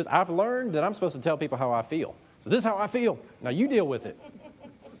 I've learned that I'm supposed to tell people how I feel. So this is how I feel. Now you deal with it.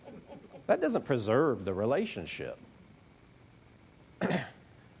 That doesn't preserve the relationship.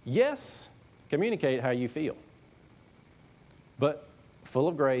 Yes, communicate how you feel. But full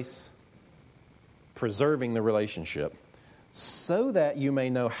of grace, preserving the relationship so that you may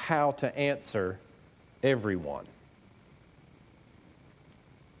know how to answer everyone.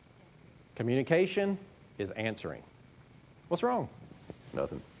 Communication is answering. What's wrong?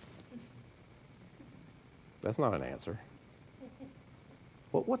 Nothing. That's not an answer.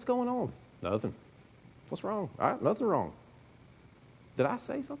 Well, what's going on? Nothing. What's wrong? Nothing wrong. Did I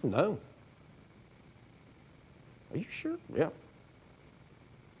say something? No. Are you sure? Yeah.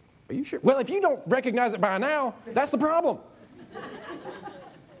 Are you sure? Well, if you don't recognize it by now, that's the problem.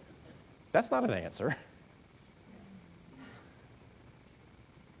 That's not an answer.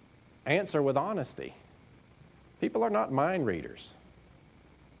 Answer with honesty. People are not mind readers.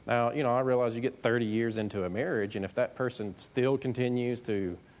 Now, I realize you get 30 years into a marriage, and if that person still continues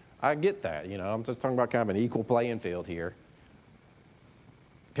to, I get that, I'm just talking about kind of an equal playing field here.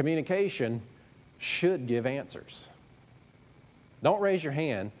 Communication should give answers. Don't raise your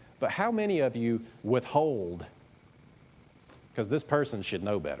hand, but how many of you withhold because this person should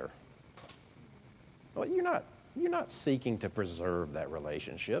know better? Well, you're not seeking to preserve that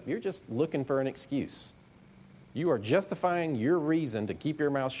relationship. You're just looking for an excuse. You are justifying your reason to keep your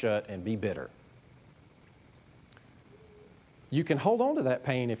mouth shut and be bitter. You can hold on to that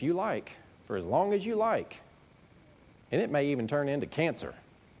pain if you like, for as long as you like. And it may even turn into cancer.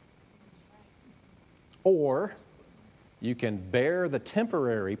 Or you can bear the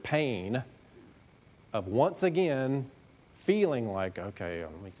temporary pain of once again feeling like, okay,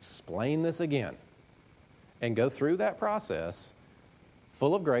 let me explain this again. And go through that process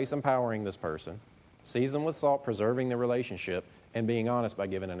full of grace, empowering this person, seasoned with salt, preserving the relationship, and being honest by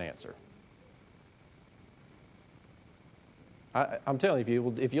giving an answer. I'm telling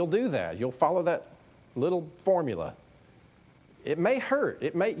you, if you'll do that, you'll follow that little formula. It may hurt.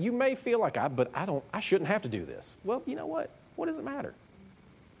 You may feel like I shouldn't have to do this. Well, you know what? What does it matter?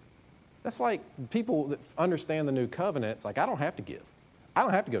 That's like people that understand the new covenant. It's like, I don't have to give. I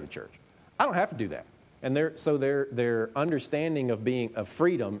don't have to go to church. I don't have to do that. And their understanding of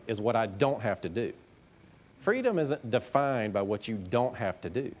freedom is what I don't have to do. Freedom isn't defined by what you don't have to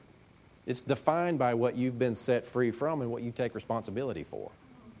do. It's defined by what you've been set free from and what you take responsibility for.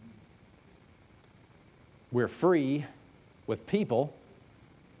 We're free with people.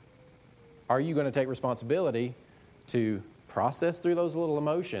 Are you going to take responsibility to process through those little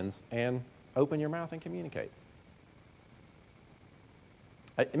emotions and open your mouth and communicate?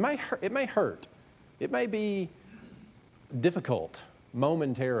 It may hurt. It may be difficult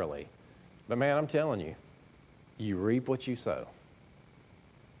momentarily. But man, I'm telling you, you reap what you sow.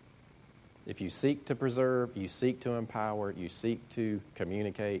 If you seek to preserve, you seek to empower, you seek to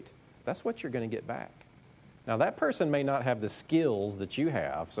communicate, that's what you're going to get back. Now, that person may not have the skills that you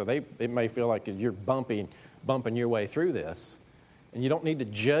have, so it may feel like you're bumping your way through this, and you don't need to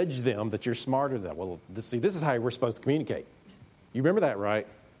judge them that you're smarter than them. Well, this is how we're supposed to communicate. You remember that, right?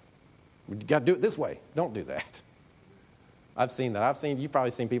 You got to do it this way. Don't do that. I've seen that. You've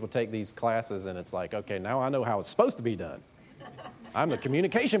probably seen people take these classes, and it's like, okay, now I know how it's supposed to be done. I'm the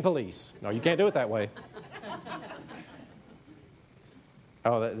communication police. No, you can't do it that way.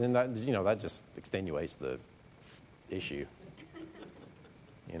 That just extenuates the issue.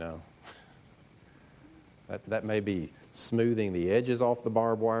 That may be smoothing the edges off the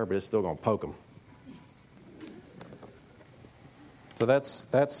barbed wire, but it's still going to poke them. So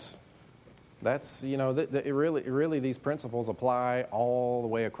really these principles apply all the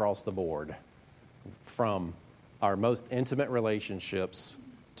way across the board, from our most intimate relationships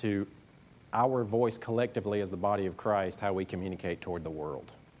to our voice collectively as the body of Christ, how we communicate toward the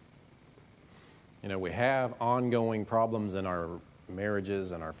world. We have ongoing problems in our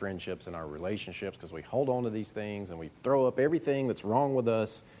marriages and our friendships and our relationships because we hold on to these things and we throw up everything that's wrong with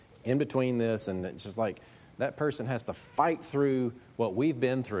us in between this, and it's just like that person has to fight through what we've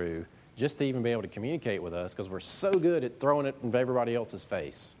been through just to even be able to communicate with us because we're so good at throwing it in everybody else's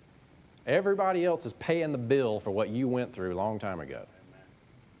face. Everybody else is paying the bill for what you went through a long time ago.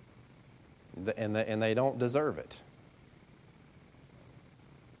 And they don't deserve it.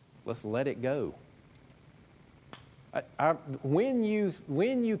 Let's let it go. When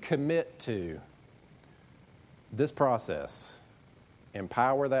you commit to this process,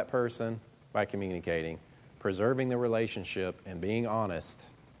 empower that person by communicating, preserving the relationship, and being honest,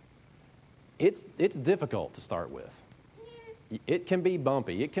 it's difficult to start with. It can be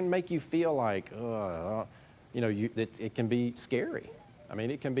bumpy. It can make you feel like, it can be scary. I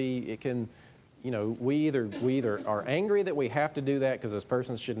mean, we either are angry that we have to do that because this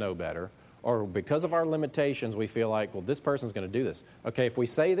person should know better, or because of our limitations, we feel like, well, this person's going to do this. Okay, if we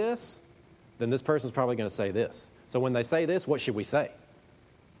say this, then this person's probably going to say this. So when they say this, what should we say?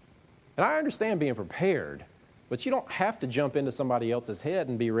 And I understand being prepared, but you don't have to jump into somebody else's head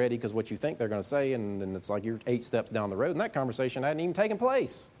and be ready because what you think they're going to say, and then it's like you're 8 steps down the road, and that conversation hadn't even taken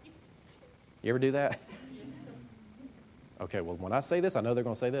place. You ever do that? Okay, well, when I say this, I know they're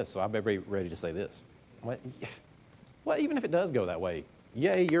going to say this, so I better be ready to say this. Well, even if it does go that way,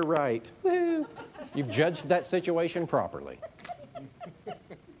 yay, you're right. Woo! You've judged that situation properly.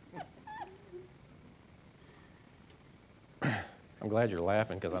 I'm glad you're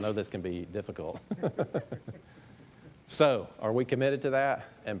laughing because I know this can be difficult. So, are we committed to that?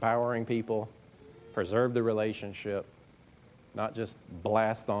 Empowering people, preserve the relationship, not just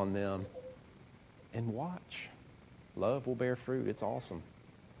blast on them, and watch. Love will bear fruit. It's awesome.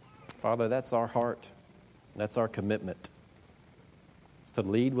 Father, that's our heart. That's our commitment. It's to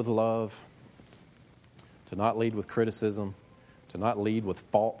lead with love, to not lead with criticism, to not lead with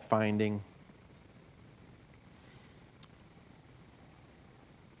fault finding.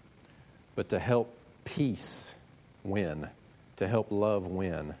 But to help peace win, to help love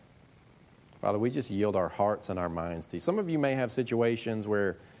win. Father, we just yield our hearts and our minds to you. Some of you may have situations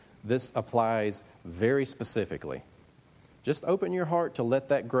where this applies very specifically. Just open your heart to let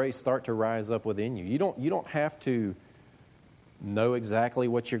that grace start to rise up within you. You don't have to know exactly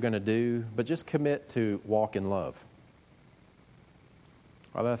what you're going to do, but just commit to walk in love.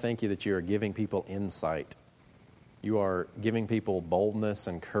 Father, I thank you that you are giving people insight. You are giving people boldness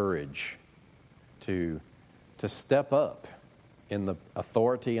and courage to step up in the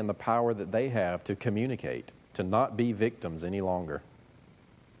authority and the power that they have to communicate, to not be victims any longer.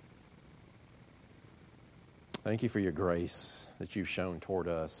 Thank you for your grace that you've shown toward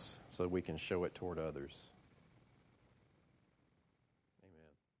us so we can show it toward others.